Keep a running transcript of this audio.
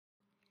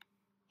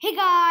Hey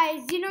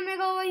guys,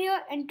 Zenomeggas over here,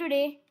 and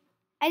today,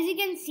 as you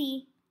can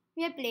see,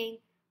 we are playing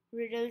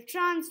Riddle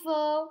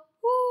Transfer.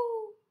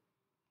 Woo!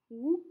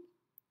 Whoop.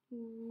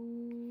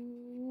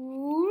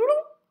 Woo.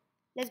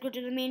 Let's go to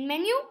the main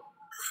menu.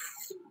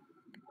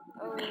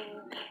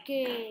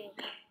 Okay.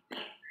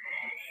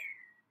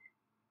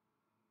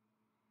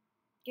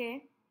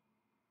 Okay.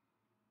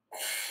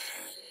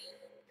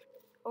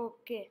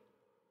 Okay.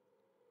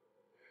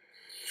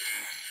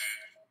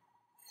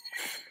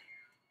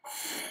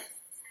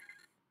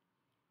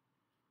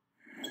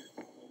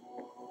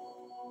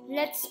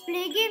 Let's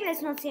play game.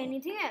 Let's not say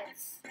anything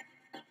else.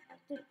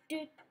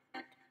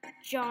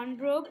 John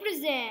Bro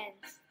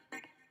presents.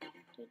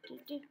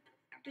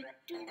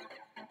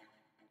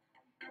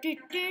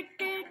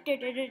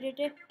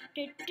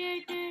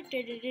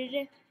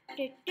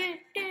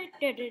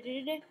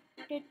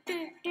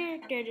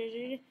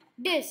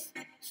 This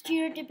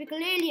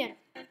stereotypical alien.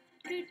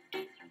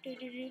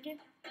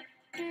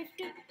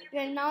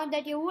 Well, now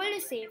that your world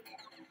is saved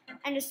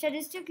and the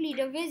statistic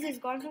leader Wiz is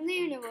gone from the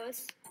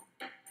universe,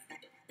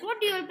 what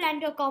do you all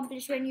plan to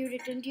accomplish when you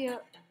return to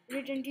your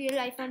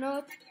life on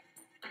Earth?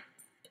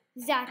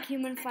 Zack,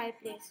 human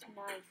fireplace,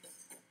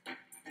 nice.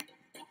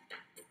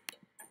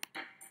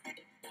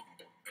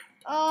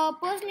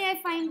 Personally,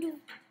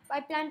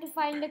 I plan to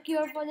find a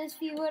cure for this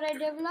fever I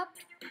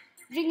developed.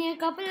 Drinking a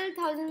couple of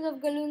thousands of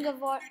gallons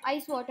of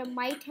ice water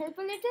might help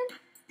a little.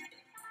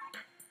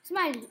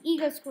 Smiley,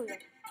 eager schooler.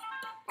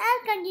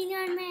 I'll continue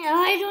on my.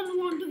 I don't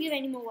want to give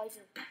any more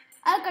voices.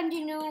 I'll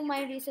continue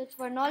my research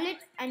for knowledge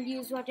and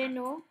use what I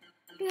know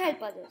to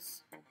help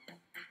others.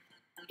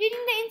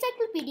 Reading the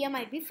encyclopedia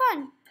might be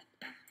fun.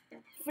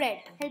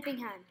 Fred, helping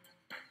hand.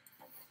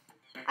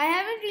 I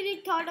haven't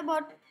really thought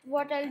about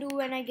what I'll do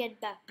when I get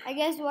back. I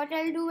guess what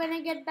I'll do when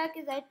I get back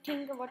is I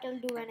think what I'll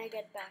do when I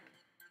get back.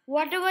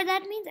 Whatever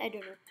that means, I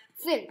don't know.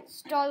 Phil,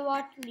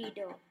 stalwart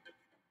leader.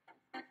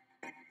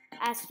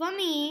 As for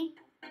me,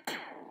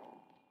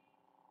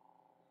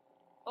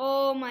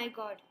 oh my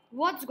god,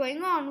 what's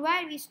going on?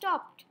 Why are we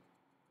stopped?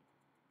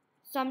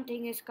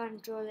 Something is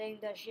controlling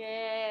the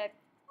ship.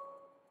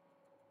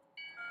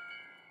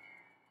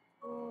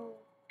 Oh.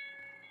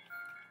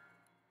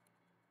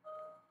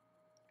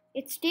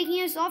 It's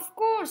taking us off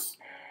course.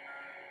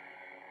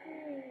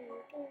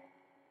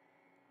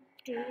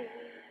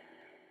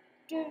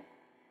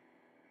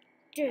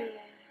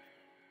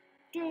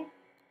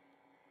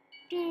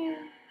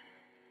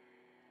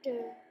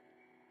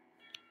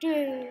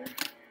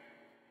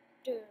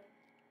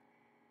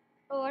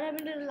 Oh, what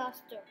happened to the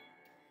last door?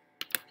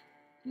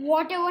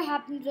 Whatever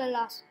happened to the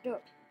last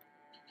door?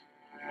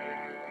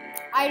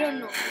 I don't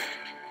know.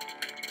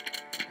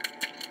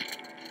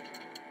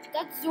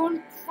 That's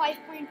zone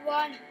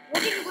 5.1.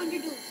 What are you going to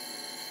do?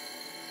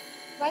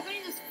 Why can't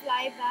you just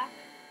fly back?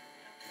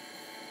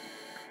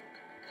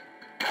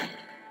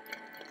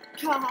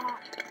 Oh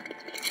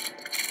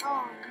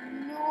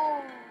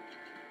no.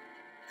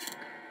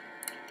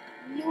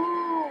 No.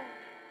 No.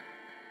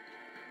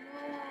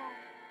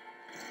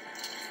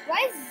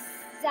 Why is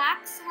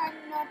Zack's hand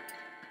not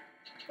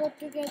put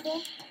together?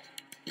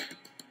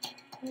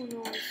 Who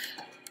knows?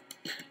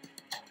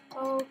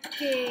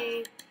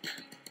 Okay.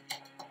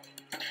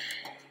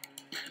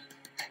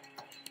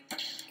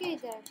 Okay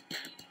then.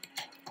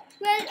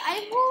 Well, I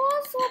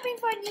was hoping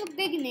for a new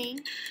beginning.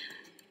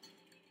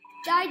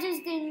 I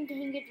just didn't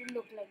think it would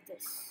look like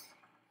this.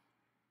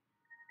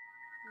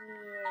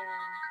 Yeah.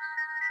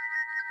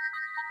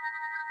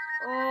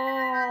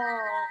 Oh.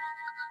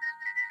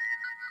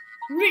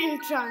 Riddle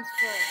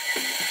transfer.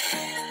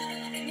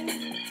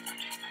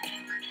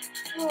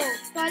 Oh,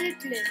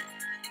 toilet lid.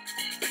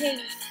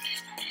 Things.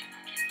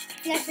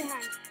 Flash a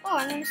hand. Oh,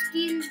 I'm gonna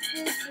steal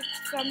this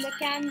from the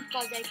can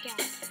because I can.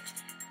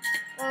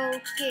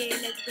 Okay,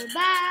 let's go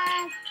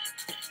back.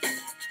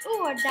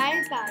 Oh, a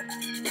dial pad.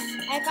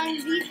 I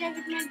can't reach there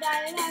with my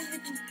dial pad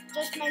with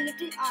just my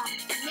little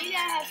arms. Maybe I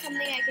have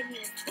something I can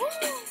use.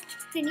 Oh,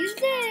 can use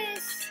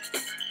this.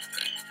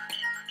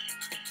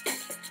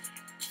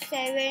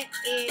 7, 8,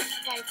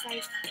 5,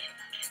 5,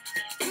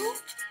 2.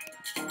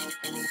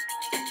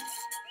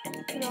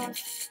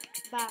 Cross,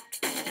 back.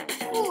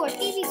 Oh, a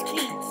TV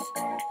screen.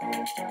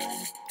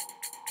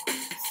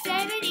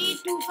 7, 8,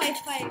 2, 5,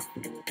 5.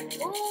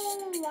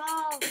 Oh,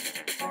 wow.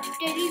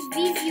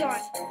 Television.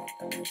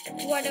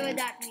 Whatever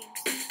that means.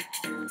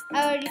 I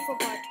already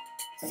forgot.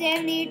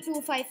 7, 8,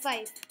 2, 5,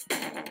 5.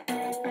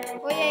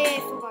 Oh, yeah, I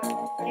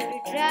forgot. Let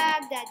me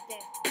drag that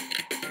there.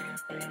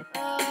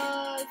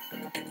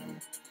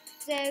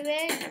 7,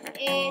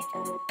 8,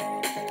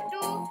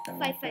 2,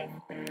 5, 5.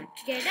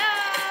 Get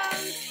out.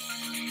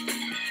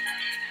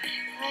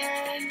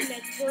 And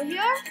let's go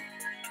here.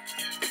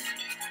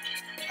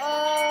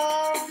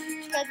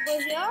 Let's go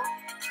here.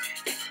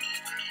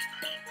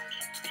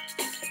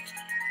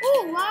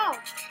 Oh, wow.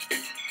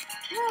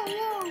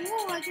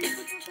 Whoa, I can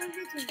put up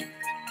everything.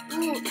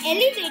 Ooh,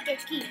 elevator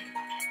key.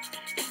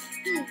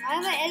 I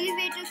have an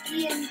elevator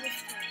key in this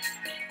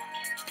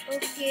one.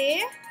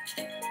 Okay.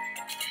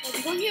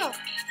 Let's go here.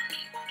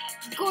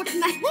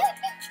 Goatman.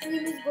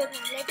 Name is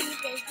Goatman. Let me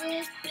press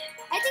this.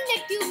 I think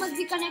tube must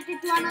be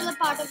connected to another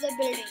part of the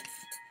building.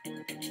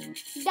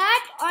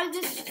 That or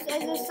this is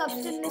a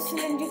substantial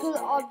cylindrical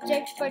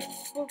object but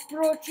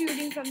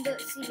protruding from the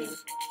ceiling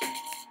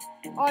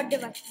or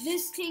device.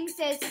 This thing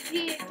says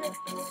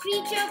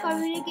creature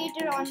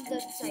communicator on the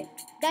side.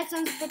 That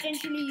sounds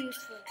potentially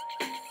useful.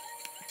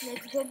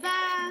 Let's go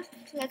back.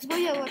 Let's go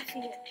here. What's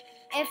here?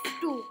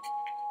 F2.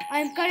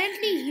 I'm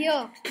currently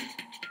here.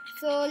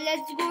 So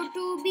let's go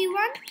to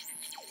B1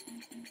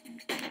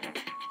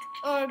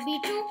 or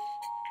B2.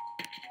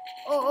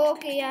 Oh,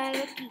 okay. I have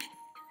a key.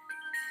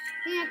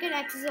 I think I can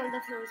access all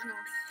the floors now.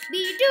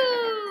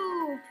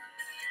 B2.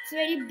 It's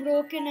very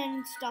broken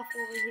and stuff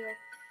over here.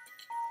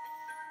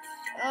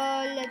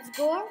 Let's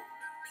go.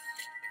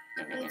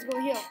 Let's go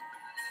here.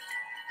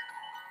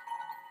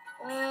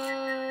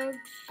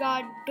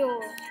 Guard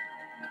door.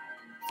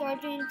 Sorry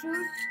to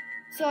intrude.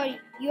 Sorry,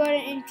 you are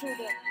an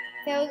intruder.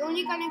 If I was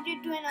only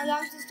connected to an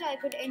alarm system, I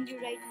could end you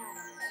right now.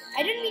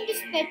 I don't mean to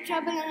spread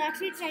trouble. I'm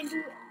actually trying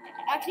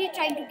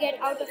to get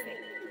out of it.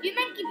 Do you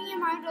mind keeping your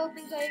mouth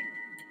open so I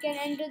can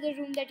enter the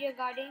room that you're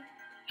guarding?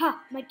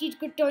 Ha! My teeth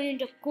could turn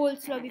into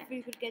coleslaw before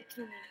you could get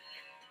through me.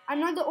 I'm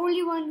not the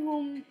only one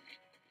whom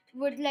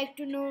would like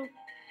to know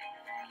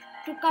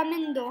to come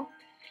in though.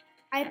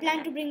 I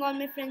plan to bring all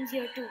my friends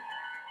here too.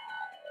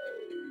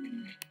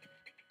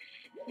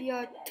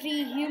 Your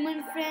 3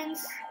 human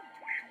friends,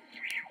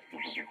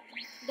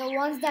 the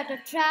ones that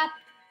are trapped.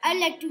 I'd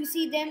like to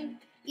see them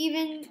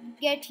even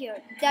get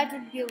here. That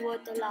would be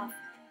worth a laugh.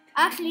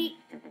 Actually,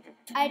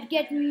 I'd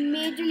get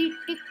majorly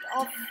ticked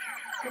off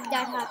if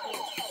that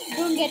happened.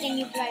 Don't get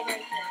any bright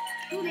ideas.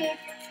 Too late.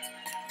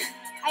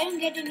 I don't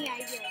get any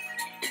ideas.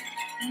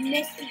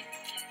 Messy.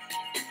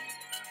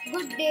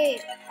 Good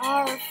day.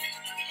 Arf.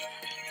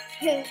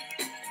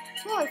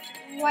 What?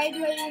 Why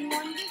do I even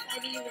want this? I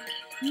don't even.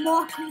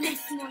 Mock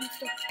mess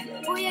monster.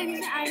 Oh yeah, this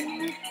is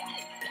animal.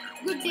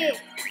 Good day.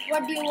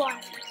 What do you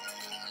want?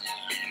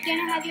 Can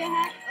I have your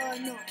hat?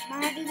 No. My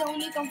hat is the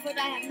only comfort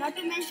I have. Not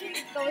to mention,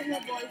 it covers my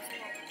balls.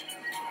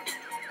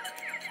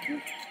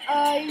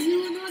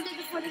 You know that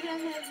the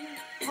photograph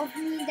of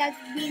me that's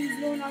been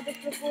blown out of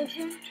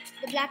proportion,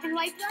 the black and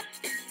white one,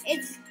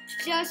 it's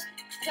just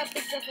a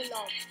picture of a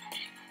log.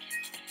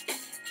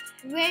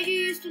 Where do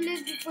you used to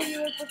live before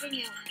you were put in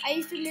here? I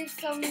used to live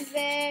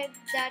somewhere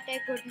that I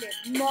could live.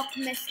 Mock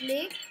Mess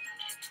Lake.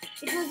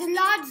 It was a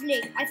large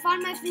lake. I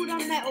found my food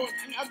on my own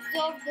and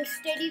observed the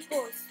steady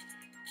course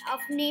of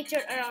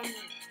nature around me.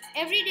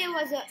 Every day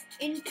was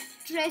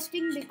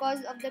interesting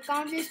because of the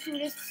countless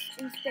tourists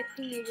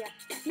inspecting area.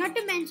 Not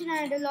to mention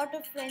I had a lot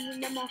of friends in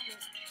the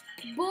mountains,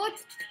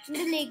 both in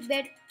the lake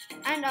bed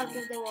and out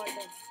of the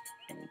water.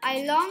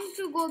 I long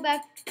to go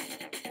back,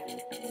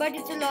 but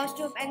it's a lost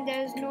hope and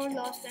there is no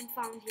lost and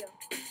found here.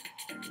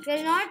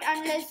 Well, not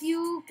unless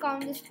you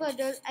count this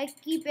puddle. I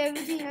keep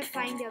everything I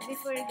find here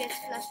before it gets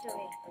flushed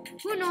away.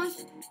 Who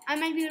knows? I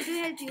might be able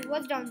to help you.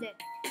 What's down there?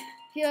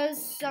 Here's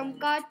some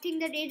card thing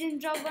that agent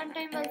dropped one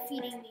time while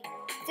feeding me.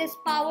 It says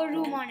power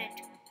room on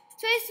it.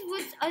 So I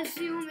would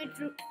assume it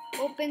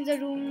opens a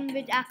room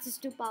with access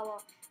to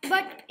power.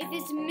 But if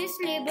it's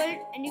mislabeled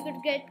and you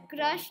could get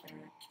crushed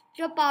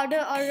to a powder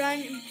or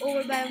run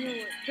over by a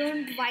mower,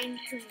 don't whine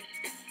to me.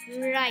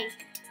 Right.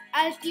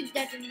 I'll keep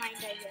that in mind,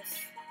 I guess.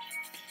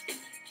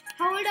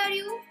 How old are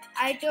you?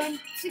 I turned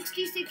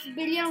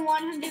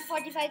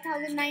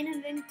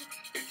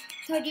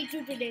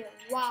 66,145,932 today.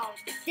 Wow,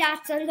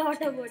 that's a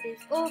lot of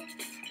birthdays. Oh,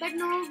 but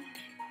no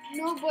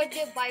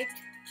birthday bite.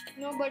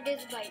 No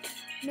birthdays bite.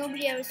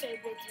 Nobody ever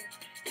celebrates you.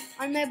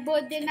 On my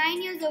birthday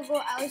 9 years ago,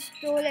 I was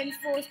told and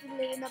forced to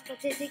live in a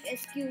pathetic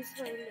excuse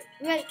for a live.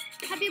 Well,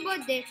 happy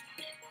birthday.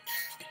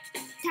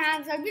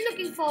 Thanks. I'll be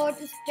looking forward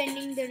to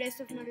spending the rest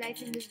of my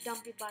life in this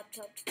dumpy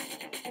bathtub.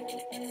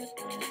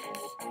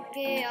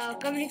 Okay,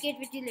 communicate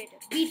with you later.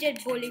 Beat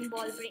it, bowling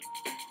ball brain.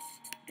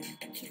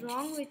 What's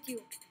wrong with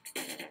you?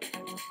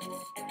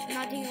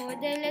 Nothing over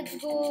there. Let's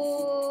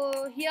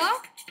go here.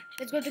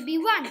 Let's go to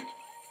B1.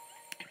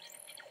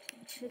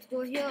 Let's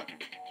go here.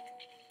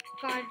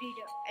 Card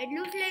reader. It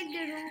looks like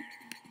the room.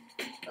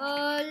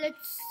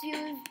 Let's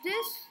use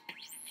this.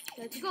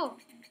 Let's go.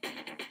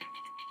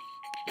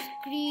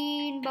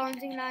 Screen,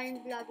 bouncing lines,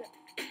 blah blah.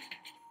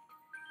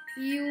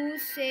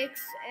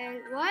 U6L.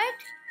 What?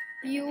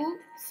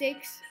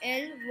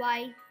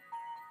 U6LY.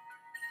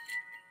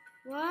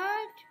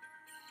 What?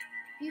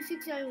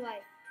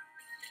 U6LY.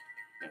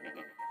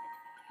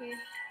 Okay.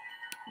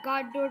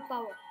 Guard door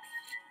power.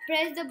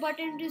 Press the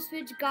button to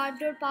switch guard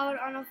door power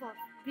on or off.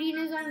 Green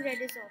is on, red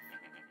is off.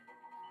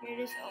 Red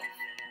is off.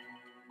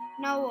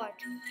 Now what?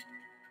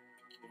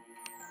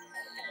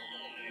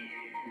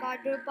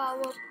 Guard door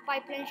power,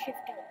 pipeline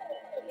shifter.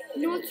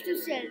 Notes to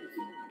self.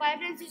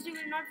 Pipeline system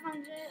will not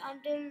function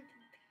until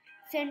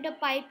center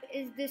pipe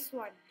is this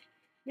one.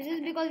 This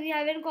is because we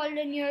haven't called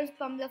the nearest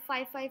pump, the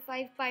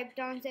 555 pipe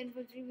down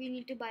Central 3. We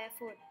need to buy a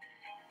phone.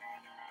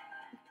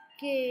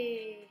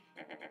 Okay.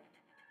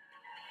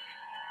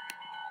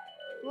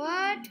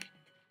 What?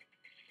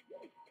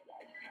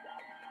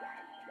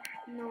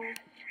 No.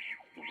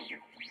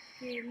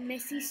 Okay,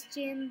 Messi's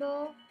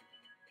chamber.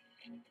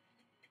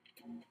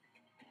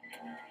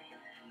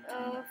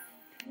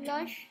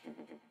 Flush.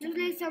 Looks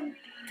like something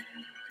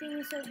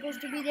is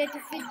supposed to be there to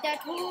fit that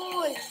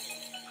hole.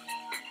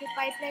 The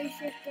pipeline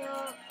shifter.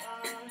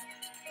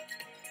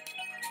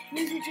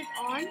 We'll switch it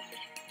on.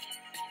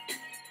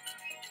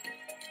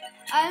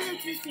 I'll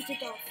actually switch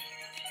it off.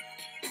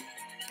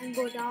 And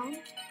go down.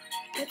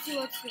 Let's see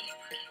what's here.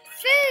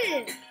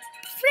 Phil!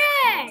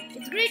 Fred!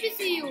 It's great to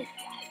see you.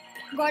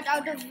 Got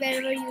out of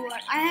wherever you were.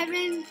 I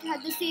haven't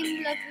had the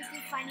same luck with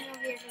you finding a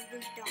way out of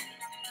this dump.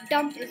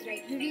 Dump is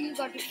right. You really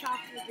got a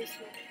shaft with this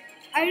one.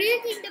 I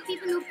really think the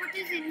people who put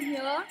us in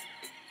here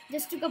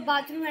just took a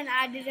bathroom and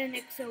added an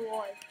extra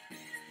wall.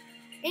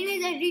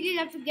 Anyways, I'd really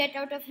love to get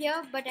out of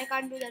here, but I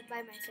can't do that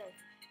by myself.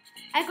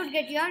 I could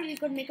get you out, we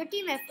could make a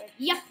team effort.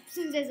 Yup,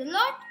 since there's a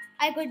lot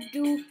I can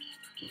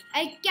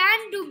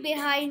do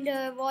behind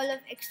a wall of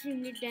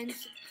extremely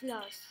dense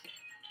glass.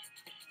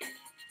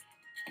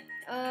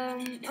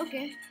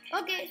 Okay,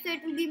 so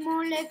it will be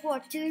more like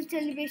what? Children's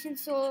television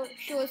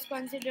shows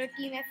consider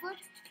team effort?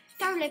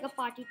 Sounds like a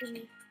party to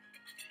me.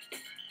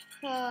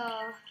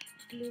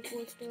 Blue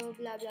poster,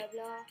 blah blah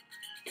blah.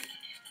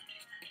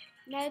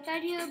 Dial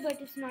pad here,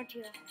 but it's not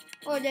here.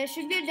 Oh, there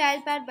should be a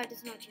dial pad, but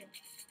it's not here.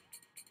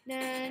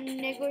 Then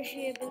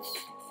negotiables.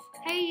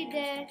 Hey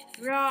there.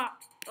 Raw.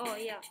 Oh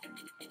yeah.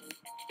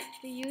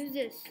 We use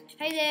this.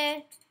 Hey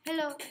there.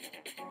 Hello.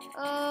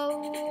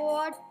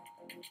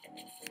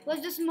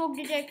 What's the smoke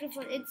detector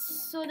for?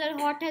 It's so that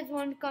hotheads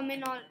won't come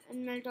in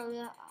and melt all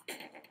the.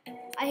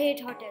 I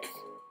hate hotheads.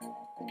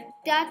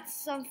 That's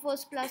some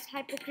first class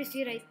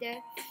hypocrisy right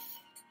there.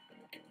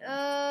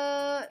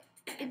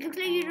 It looks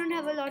like you don't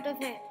have a lot of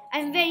hair.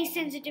 I'm very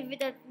sensitive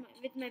with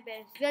my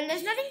parents. Well,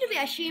 there's nothing to be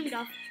ashamed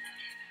of.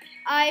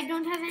 I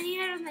don't have any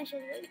hair on my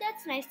shoulder. Well,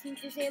 that's a nice thing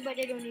to say, but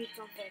I don't need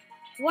comfort.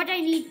 What I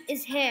need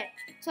is hair.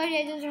 Sorry,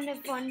 I just don't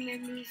have fond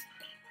memories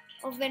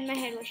of when my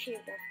hair was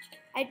shaved off.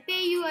 I'd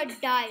pay you a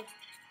die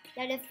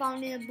that I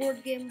found in a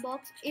board game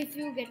box if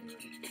you get me.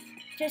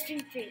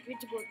 Interesting trade.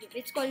 Which board game?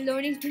 It's called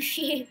Learning to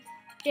Shave.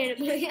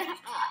 Terrible.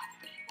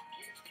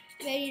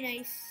 Very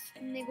nice.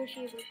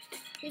 Negotiable.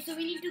 Okay, so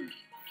we need to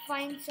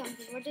find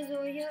something. What is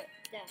over here?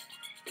 That.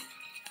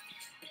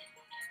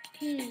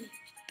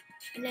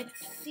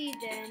 Let's see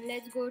then.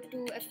 Let's go to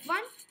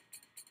F1.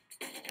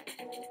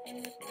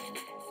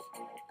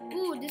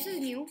 Ooh, this is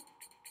new.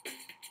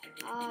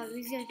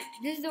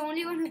 This is the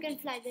only one who can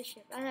fly the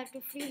ship. I'll have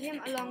to free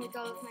him along with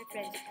all of my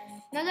friends.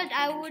 Not that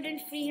I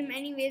wouldn't free him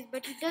anyways,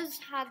 but he does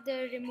have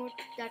the remote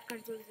that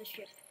controls the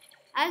ship,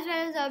 as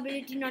well as the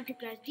ability not to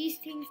crash. These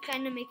things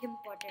kind of make him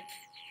important.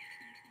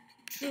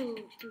 True.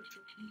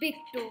 Big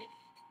toe.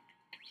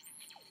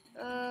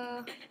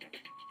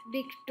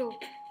 Big toe.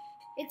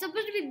 It's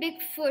supposed to be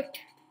big foot.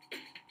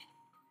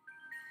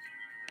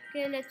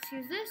 Okay, let's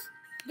use this.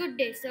 Good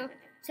day, sir.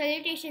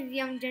 Salutations,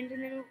 young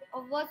gentlemen.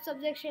 Of what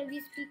subject shall we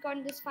speak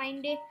on this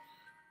fine day?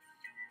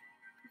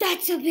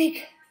 That's so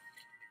big.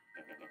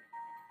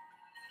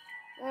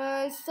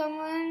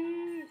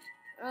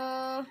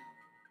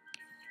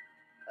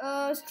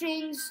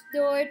 Strange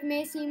though it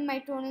may seem, my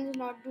toenails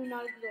do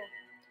not grow.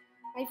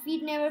 My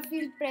feet never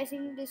feel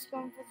pressing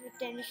discomfort with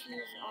tennis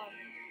shoes on.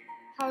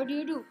 How do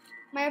you do?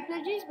 My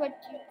apologies, but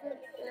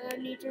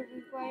nature of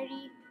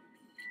inquiry.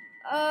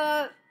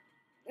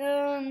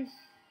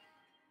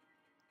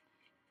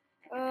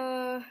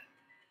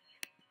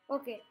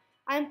 Okay.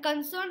 I'm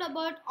concerned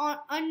about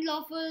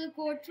unlawful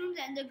courtrooms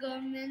and the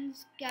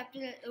government's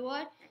capital.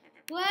 What?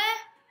 What?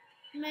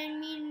 I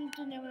mean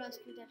to never ask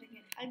you that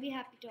again. I'll be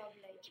happy to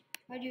oblige.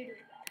 How do you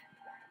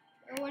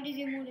do? What is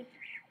your mood?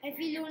 I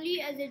feel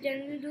lonely as I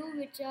generally do,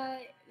 which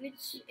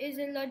is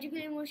a logical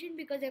emotion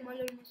because I'm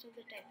alone most of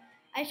the time.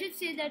 I should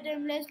say that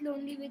I'm less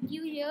lonely with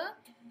you here,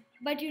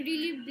 but you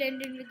really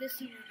blend in with the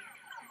scenery.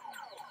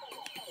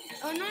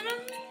 Oh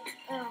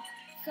no.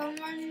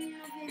 Someone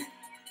of him.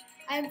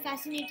 I am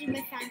fascinated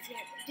by fancy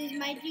hat. It is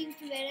my dream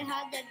to wear a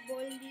hat that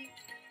boldly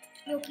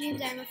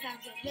proclaims I am a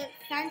fancy hat. Well,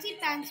 fancy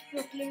pants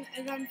proclaim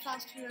I run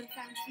fast, run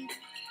fancy.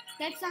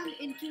 That sounds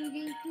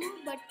intriguing too,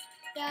 but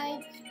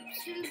I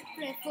still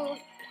prefer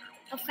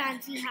a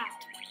fancy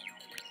hat.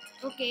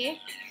 Okay.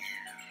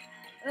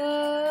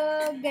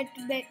 Get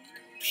to bed.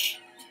 Psh.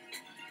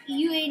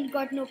 You ain't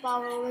got no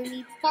power over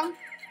me, punk.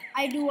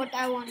 I do what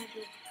I wanna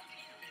do.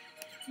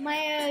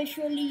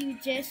 Surely you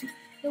jest.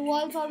 The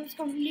walls are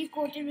completely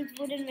coated with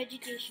wood and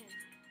vegetation.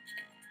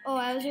 Oh,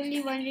 I was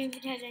only wondering if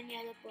it had any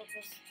other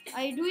purpose.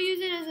 I do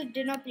use it as a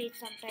dinner plate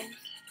sometimes.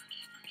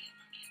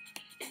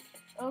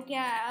 Okay,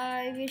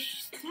 I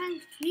wish.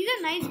 Thanks. He's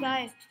a nice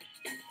guy.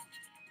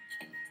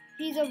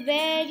 He's a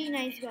very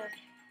nice guy.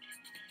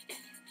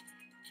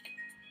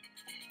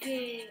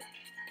 Okay.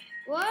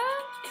 What?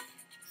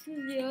 This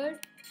is weird.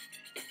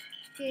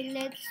 Okay,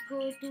 let's go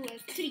to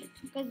F3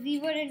 because we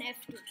were in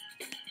F2.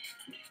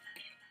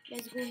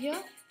 Let's go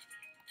here.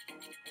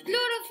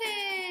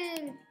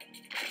 Chlorophyll!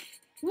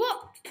 Whoa!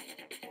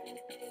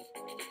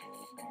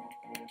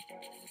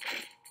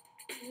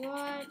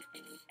 What?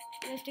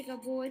 Let's take a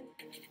bowl.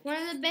 One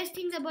of the best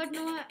things about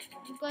Noah,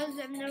 because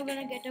I'm never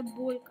gonna get a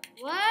bowl.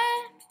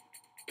 What?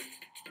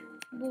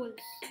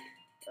 Bowls.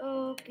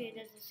 Okay,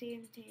 that's the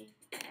same thing.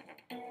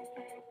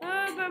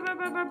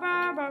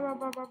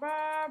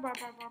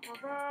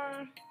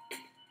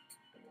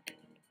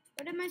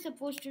 What am I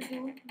supposed to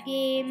do?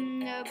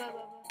 Game.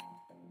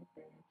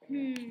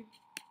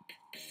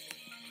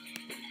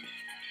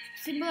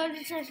 Symbol of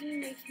the trash can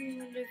makes me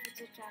wonder if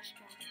it's a trash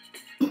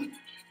can.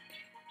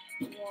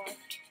 What?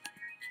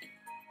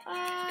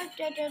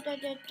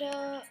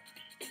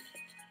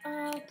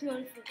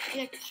 Chlorophyll.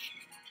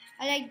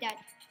 I like that.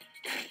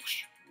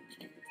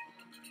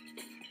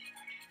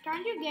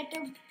 Can't you get a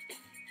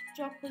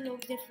chocolate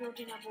loaf they float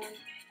in a bowl?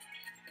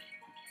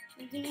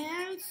 Anything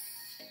else?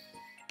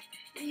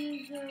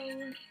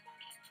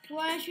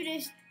 Why should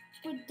I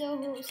put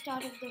the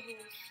start of the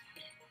hose?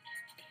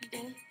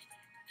 There.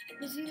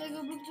 This is like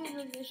a book,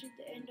 but where should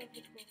the end of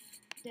it go?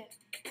 There.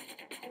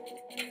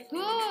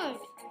 Good!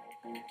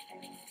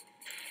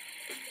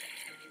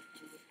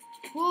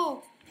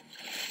 Whoa!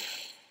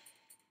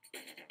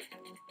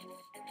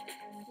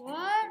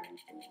 What?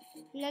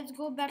 Let's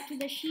go back to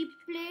the sheep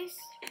place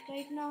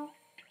right now.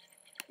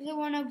 I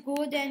want to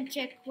go there and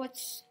check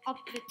what's up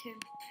with him.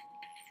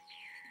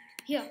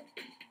 Here.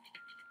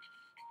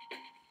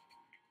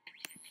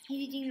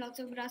 He's eating lots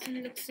of grass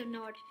and looks so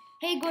annoyed.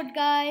 Hey, good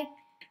guy.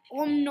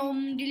 Om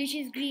nom,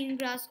 delicious green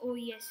grass. Oh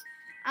yes.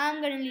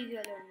 I'm gonna leave you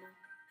alone now.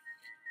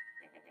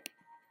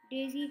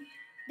 Daisy.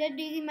 That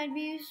daisy might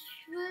be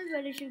useful,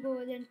 but I should go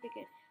over there and pick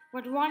it.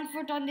 But 1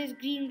 foot on this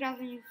green grass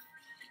and you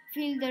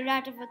feel the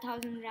rat of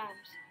 1,000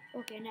 rams.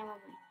 Okay, never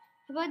mind.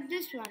 How about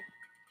this one?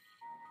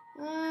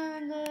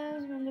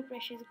 There's the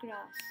precious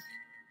grass.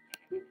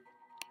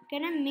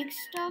 Can I mix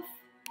stuff?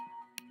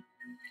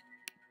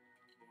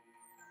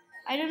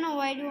 I don't know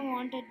why I don't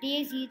want a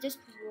daisy, just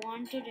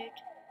wanted it.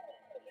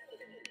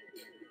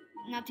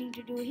 Nothing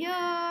to do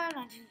here,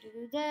 nothing to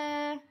do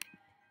there.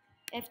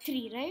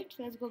 F3, right?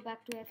 Let's go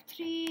back to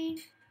F3.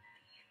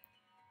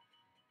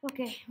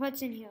 Okay,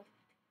 what's in here?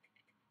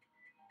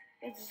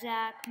 It's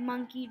Zach,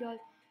 monkey doll.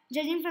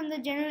 Judging from the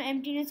general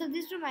emptiness of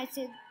this room, I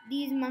said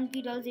these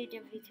monkey dolls ate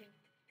everything.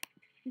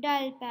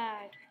 Dial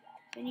pad.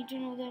 I need to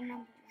know their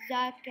number.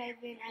 Zach,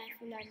 Calvin, and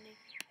Fulani.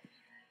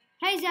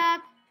 Hi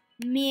Zach.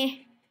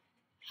 Me.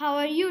 How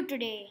are you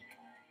today?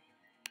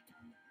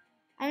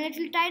 I'm a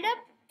little tied up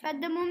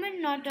at the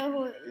moment, not a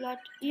whole lot.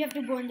 You have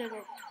to go on the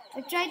rope.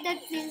 I tried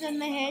that feels on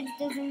my head,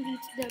 doesn't reach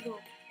the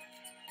rope.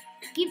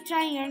 Keep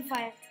trying, you're on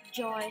fire.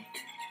 Joy.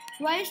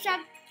 Why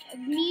strapped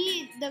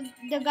me,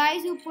 the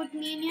guys who put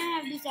me in here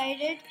have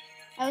decided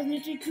I was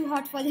literally too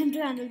hot for them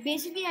to handle.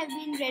 Basically, I've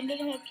been rendered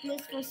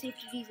helpless for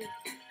safety reasons.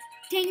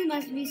 Things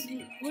must be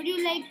sweet. Would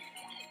you like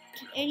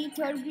any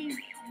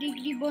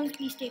third-degree burns?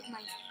 Please take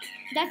mine.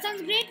 That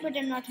sounds great, but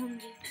I'm not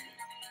hungry.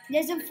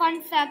 There's some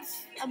fun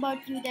facts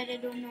about you that I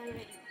don't know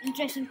already.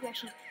 Interesting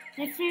question.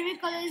 My favorite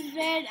color is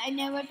red. I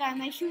never tie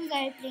my shoes.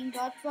 I hate playing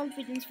dodgeball.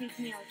 Pigeons freak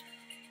me out.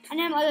 And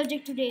I'm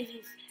allergic to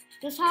daisies.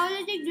 Just how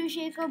allergic? Do you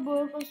shake a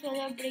burp or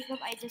swallow a breakup?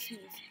 I just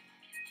sneeze.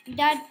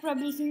 That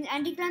probably seems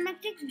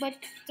anticlimactic, but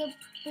it's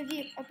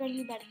pretty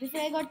apparently bad. Before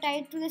I got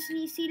tied to the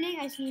ceiling,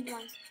 I sneezed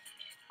once.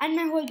 And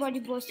my whole body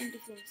burst into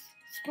flames.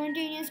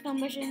 Spontaneous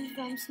combustion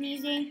from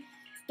sneezing.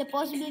 The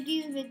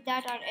possibilities with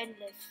that are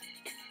endless.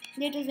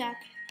 Later,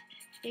 Zach.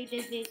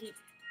 Later, Daisy.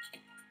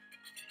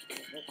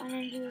 I can't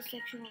enter this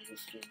section of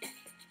this room.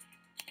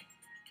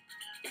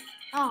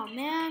 Oh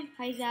man.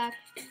 Hi, Zach.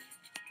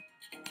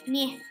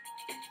 Meh.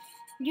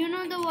 Do you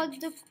know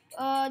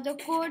the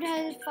code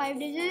has 5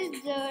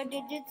 digits? The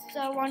digits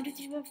are 1, 2,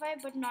 3, 4,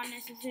 5, but not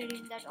necessarily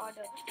in that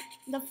order.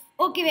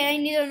 Okay, wait, I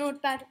need a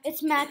notepad.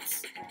 It's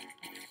maths.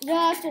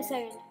 Just a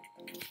second.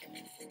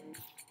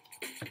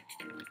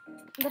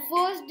 The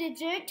first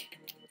digit.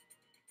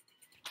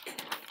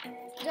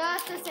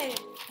 Just a second.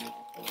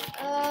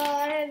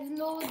 I have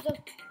loads of.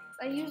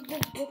 I use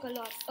this book a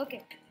lot.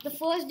 Okay, the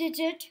first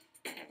digit.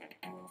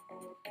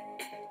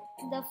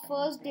 The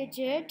first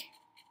digit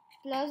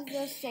plus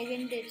the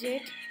second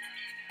digit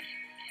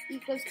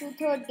equals to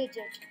third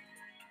digit.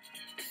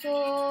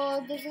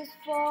 So this is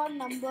for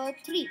number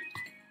 3.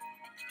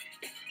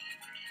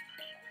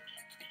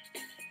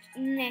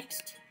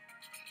 Next,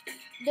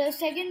 the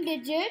second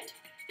digit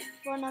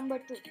for number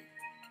 2.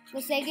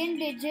 The second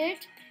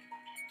digit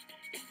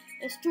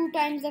is 2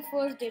 times the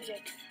first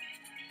digit.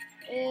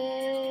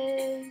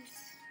 Is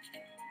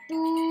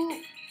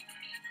 2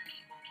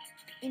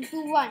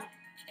 into 1.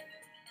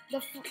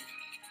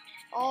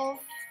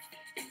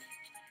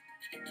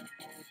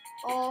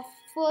 Of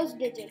first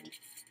digit.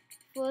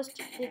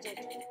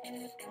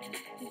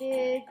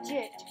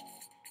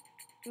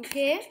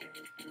 Okay.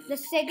 The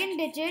second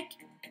digit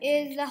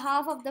is the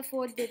half of the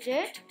fourth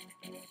digit.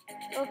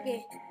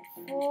 Okay.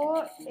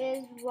 4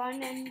 is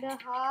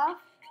 1.5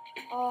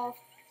 of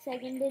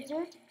second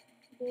digit.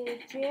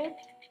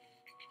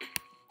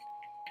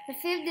 The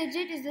fifth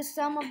digit is the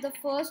sum of the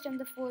first and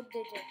the fourth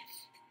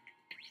digits.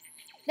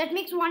 That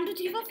makes 1, 2,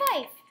 3, 4,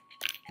 5.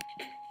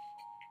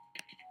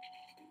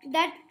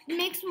 That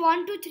makes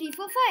 1, 2, 3,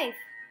 4, 5.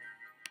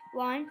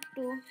 1,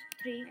 2,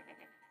 3,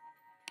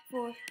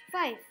 4,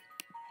 5.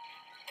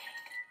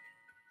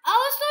 I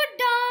was so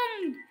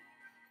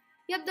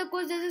Yep, the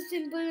code is a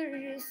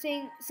simple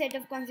saying set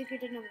of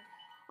consecutive numbers.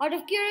 Out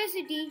of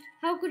curiosity,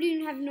 how could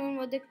you have known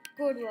what the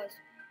code was?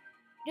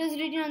 It was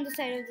written on the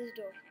side of this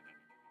door.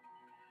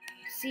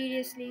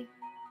 Seriously?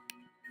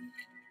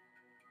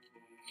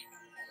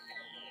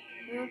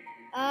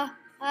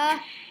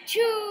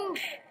 Choo!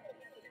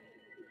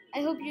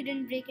 I hope you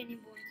didn't break any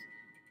bones.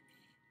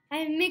 I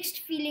have mixed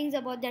feelings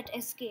about that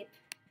escape.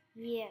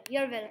 Yeah,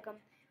 you're welcome.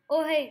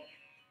 Oh hey,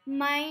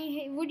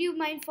 would you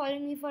mind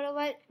following me for a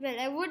while? Well,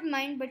 I would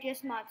mind, but you're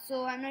smart,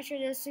 so I'm not sure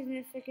there's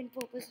significant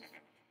purpose.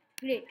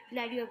 Great,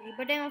 glad you agree.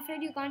 But I'm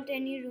afraid you can't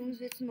any rooms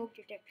with smoke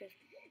detectors.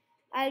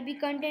 I'll be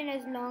content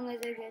as long as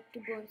I get to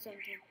burn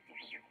something.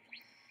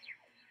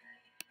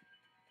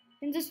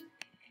 And just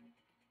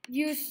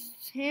use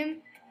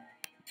him.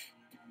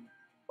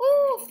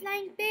 Oh,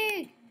 flying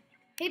pig!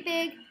 Hey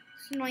pig!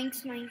 Snoink,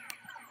 snoink.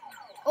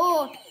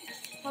 Oh,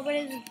 how about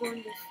I just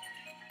burn this?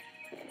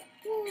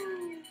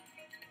 Ooh.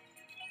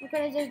 Look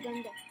at I just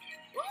done that.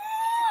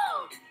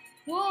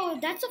 Whoa,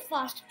 that's a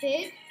fast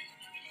pig.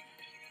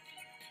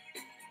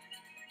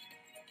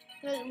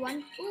 Well,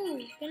 one. Ooh,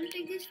 can I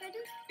take these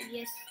feathers?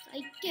 Yes,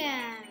 I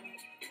can.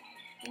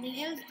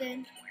 Anything else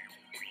then?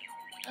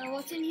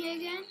 What's in here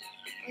again?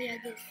 Oh yeah,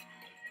 this.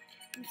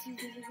 Let's use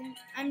this again.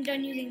 I'm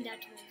done using that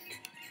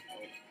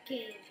one.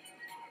 Okay.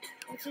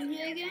 What's in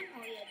here again?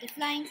 Oh yeah, the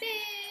flying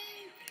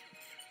pig.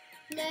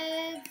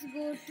 Let's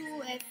go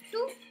to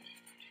F2.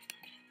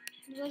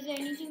 Was there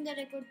anything that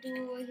I could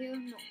do over here?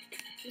 No.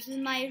 This is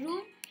my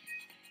room.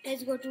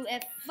 Let's go to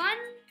F1.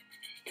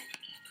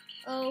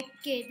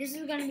 Okay, this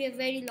is gonna be a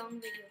very long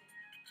video.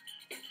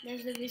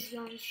 There's the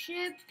Vision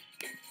ship.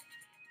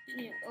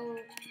 Yeah,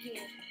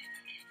 okay.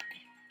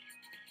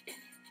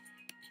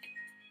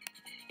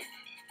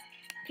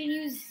 Can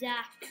use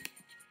Zach.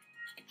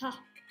 Huh.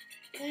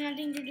 There's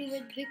nothing to do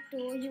with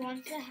Victor. He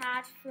wants a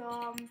hat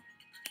from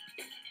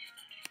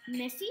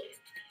Messi.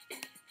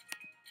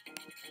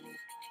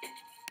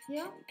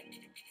 Here?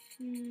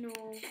 No.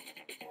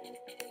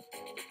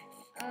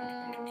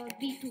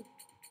 B2.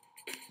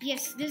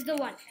 Yes, this is the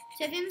one.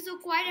 So if I'm so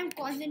quiet, I'm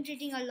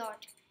concentrating a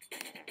lot.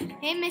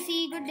 Hey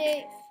Messi, good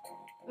day.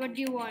 What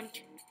do you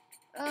want?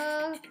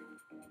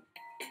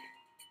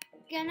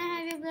 Can I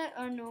have your blood?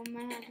 Oh no,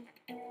 my hand.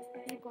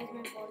 Because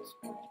my balls.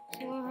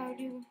 So how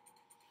do you?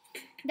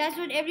 That's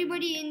what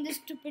everybody in this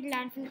stupid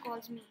landfill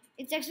calls me.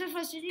 It's extra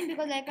frustrating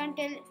because I can't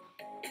tell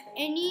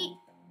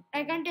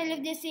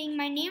if they're saying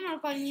my name or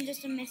calling me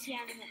just a messy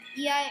animal.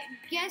 Yeah, I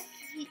guess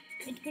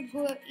it could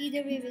go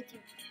either way with you.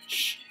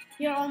 Shh,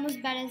 you're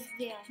almost bad as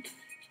they are.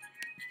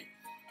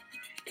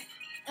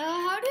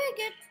 How do I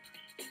get?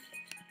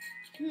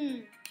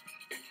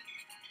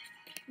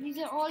 These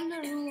are all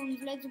the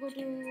rooms. Let's go to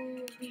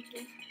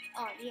B2.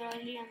 Oh, you're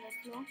already on the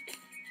floor.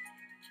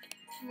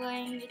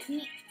 Flying with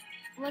me.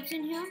 What's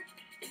in here?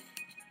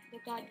 The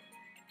card.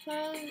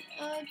 So,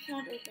 it's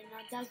not open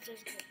now. That's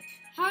just good.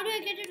 How do I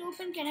get it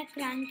open? Can I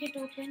crank it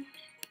open?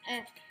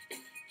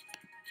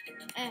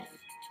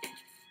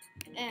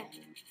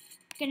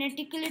 Can I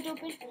tickle it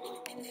open?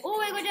 Oh,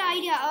 I got an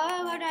idea.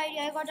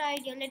 I got an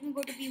idea. Let me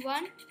go to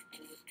B1.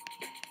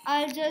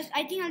 I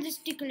think I'll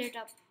just tickle it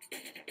up.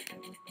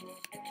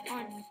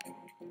 On.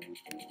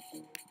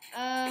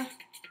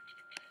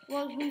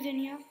 Well, who's in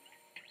here?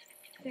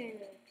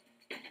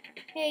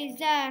 Hey,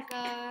 Zach,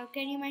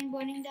 can you mind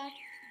burning that?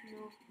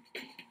 No.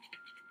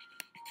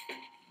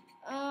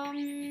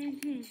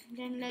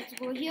 Then let's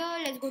go here.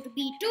 Let's go to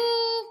B2.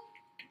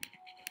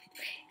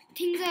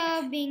 Things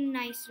are being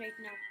nice right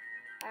now.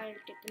 I'll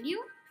tickle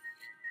you.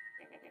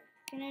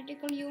 Can I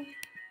tickle you?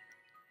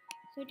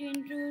 So to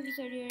intrude,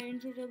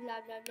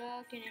 blah blah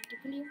blah. Can I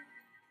tickle you?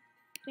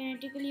 Can I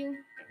tickle you?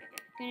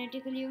 Can I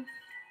tickle you?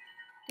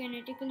 Can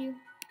I tickle you?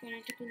 Can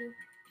I tickle you?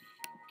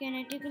 Can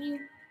I tickle you?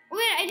 Oh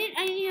wait, I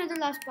didn't hear the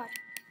last part.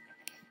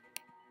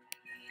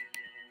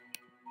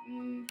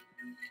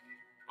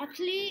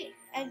 Actually,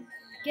 I'd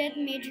get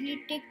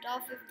majorly ticked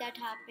off if that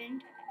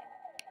happened.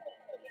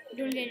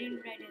 Don't get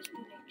in right, it's too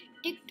late.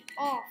 Ticked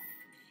off.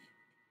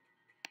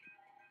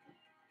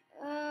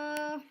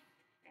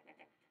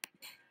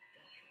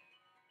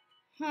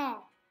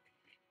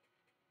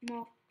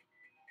 No.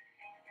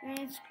 And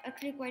it's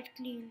actually quite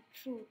clean.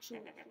 True.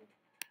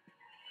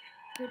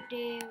 Good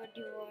day, what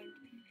do you want?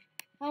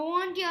 I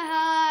want your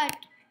hat.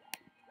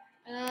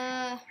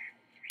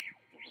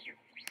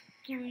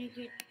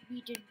 Communicate,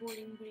 beat it,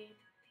 bowling brain.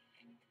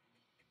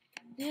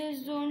 This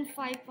is zone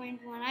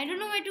 5.1. I don't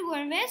know where to go.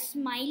 And where's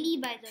Smiley,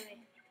 by the way?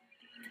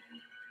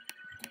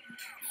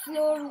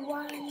 Floor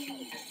 1.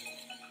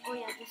 Oh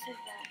yeah, this is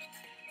that.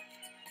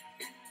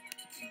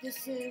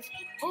 This is...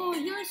 Oh,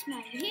 you're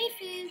Smiley. Hey,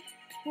 Phil.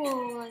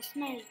 Whoa,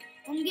 Smiley.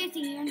 I'm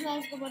guessing you want to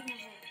ask about my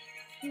hair.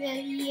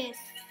 Well, yes.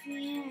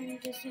 Yeah,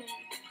 just hair.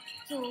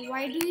 So,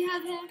 why do you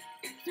have hair?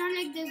 It's not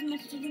like there's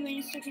much to do when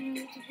you're stuck in a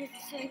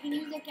so I can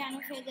use the can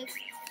of hair that's...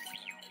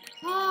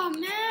 Oh,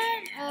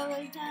 man.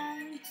 Well,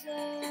 thanks.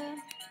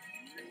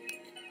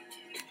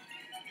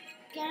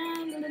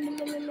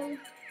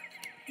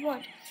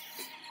 What?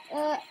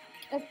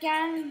 A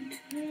can...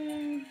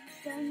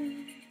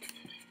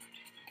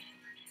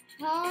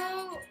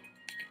 How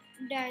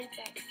dial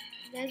back?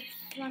 There's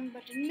one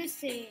button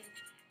missing.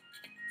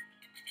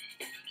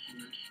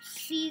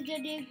 Seize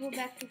the day, go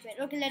back to bed.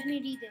 Okay, let me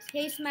read this.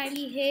 Hey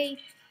Smiley, hey.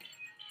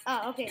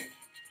 Ah, okay.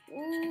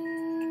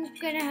 Ooh,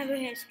 can I have a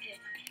hairspray?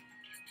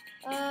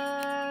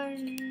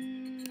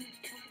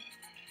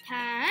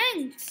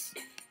 Thanks.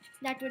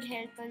 That would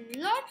help a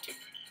lot.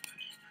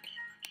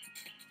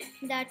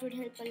 That would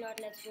help a lot.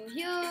 Let's go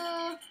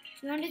here.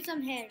 You wanted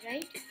some hair,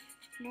 right?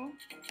 No?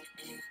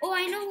 Oh,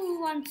 I know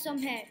who wants some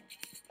hair.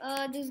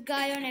 This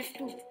guy on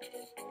F2.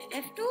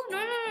 F2? No,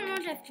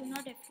 not F2,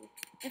 not F2.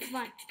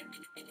 F1.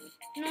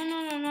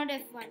 No, not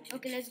F1.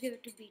 Okay, let's give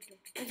it to B2.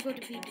 Let's go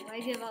to B2. I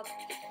give up.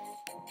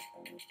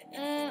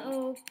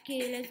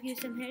 Okay, let's give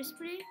some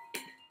hairspray.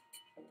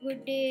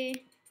 Good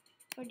day.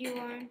 What do you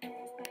want?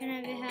 Can I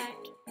have a hat?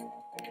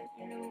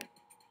 No.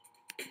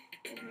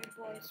 Where's my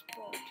boy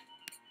spot?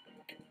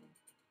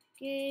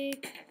 Okay.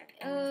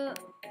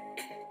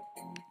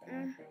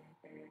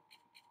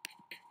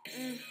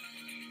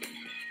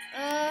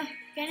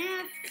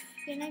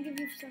 Can I give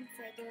you some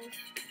feathers?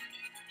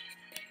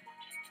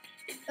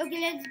 Okay,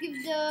 let's give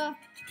the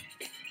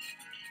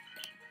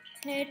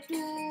hair to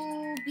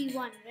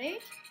B1,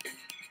 right?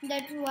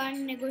 That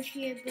one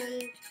negotiable,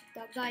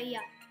 the guy, yeah.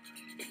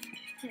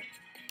 Here,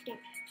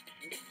 take.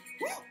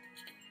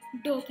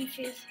 Dopey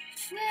face.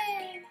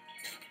 Yay.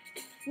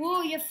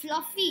 Whoa, you're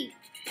fluffy.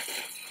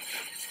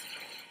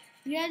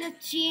 You're the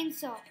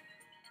chainsaw.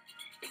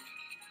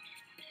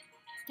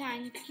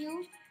 Thank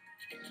you.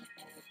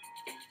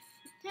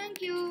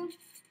 Thank you.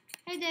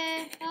 Hi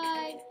there.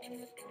 Hi.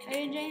 Are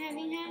you enjoying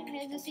having hair?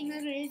 Here's the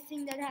single greatest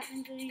thing that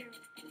happened to you.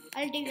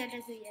 I'll take that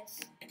as a yes.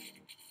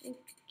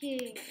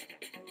 Okay.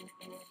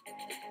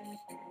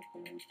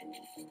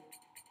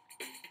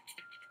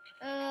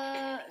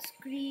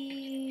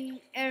 Screen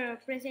error.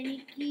 Press any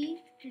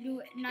key to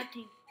do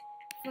nothing.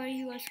 For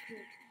you are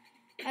screwed.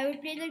 I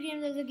would play the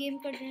game. There's a game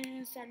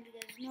container. Sadly,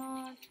 there's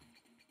not.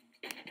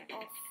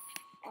 Off.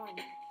 On.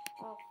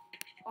 Off.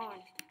 On.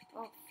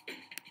 Off.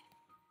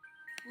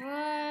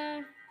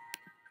 Well,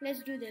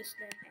 let's do this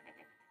then.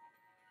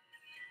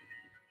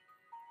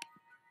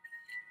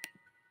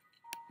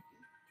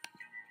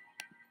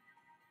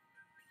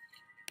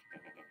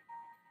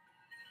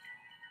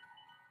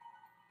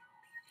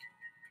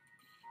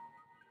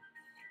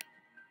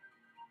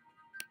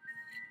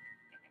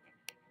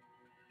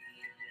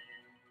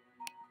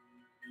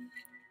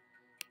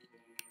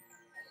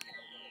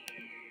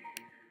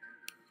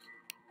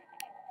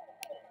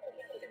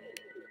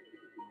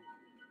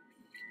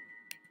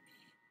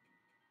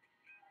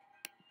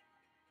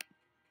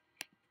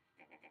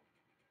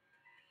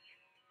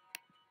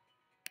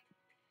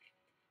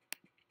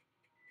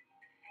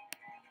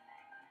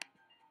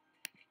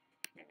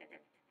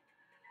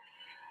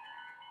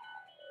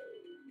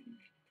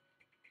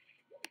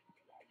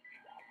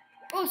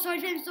 Oh,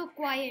 sorry, I'm so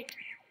quiet.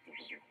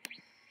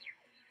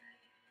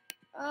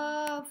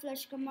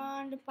 Flush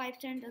command, the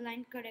pipes aren't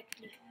aligned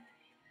correctly.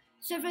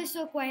 So if I'm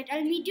so quiet,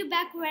 I'll meet you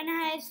back when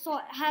I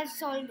have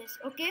solved this,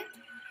 okay?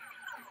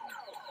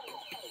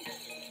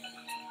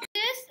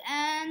 This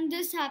and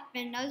this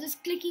happened. I was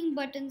just clicking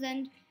buttons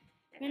and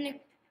when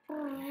it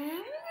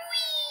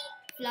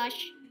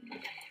flush.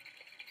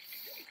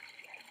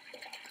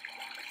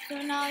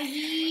 So now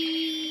his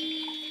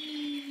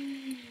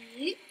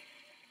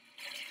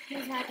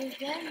hat is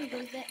there, he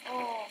goes there.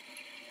 Oh.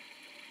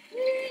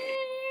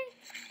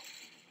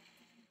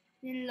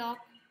 Then lock,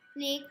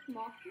 click,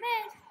 mock,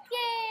 mess.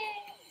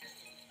 Yay!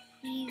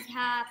 He's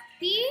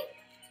happy.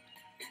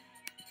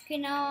 Okay,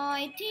 now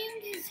I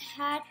think his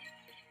hat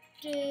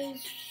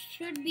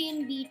should be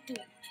in B2.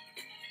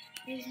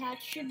 His hat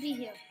should be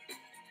here.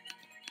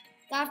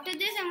 After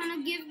this, I'm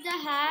gonna give the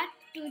hat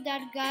to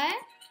that guy.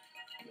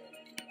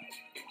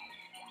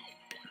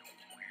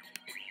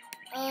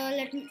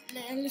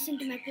 Listen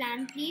to my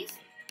plan, please.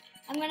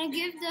 I'm gonna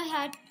give the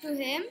hat to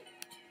him.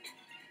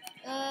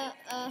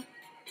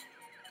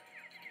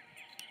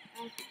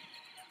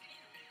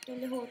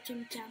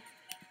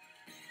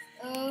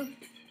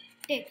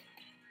 Take.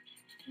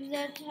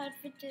 That hat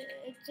fit.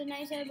 It's a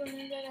nice album.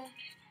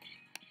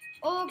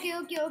 Okay.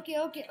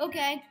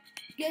 I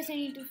guess I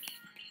need to.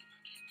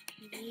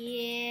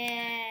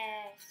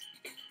 Yes.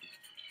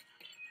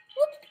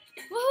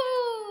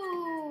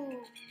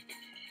 Woohoo!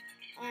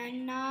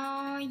 And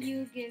now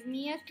you give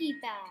me a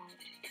keypad.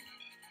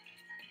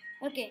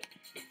 Okay.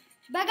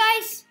 Bye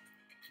guys.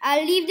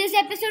 I'll leave this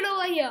episode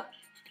over here.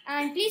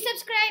 And please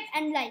subscribe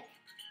and like.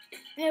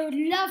 I would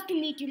love to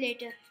meet you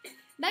later.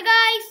 Bye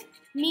guys.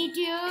 Meet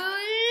you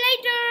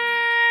later.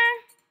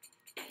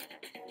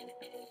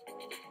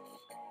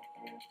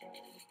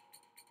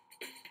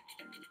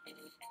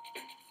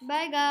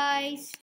 Bye guys.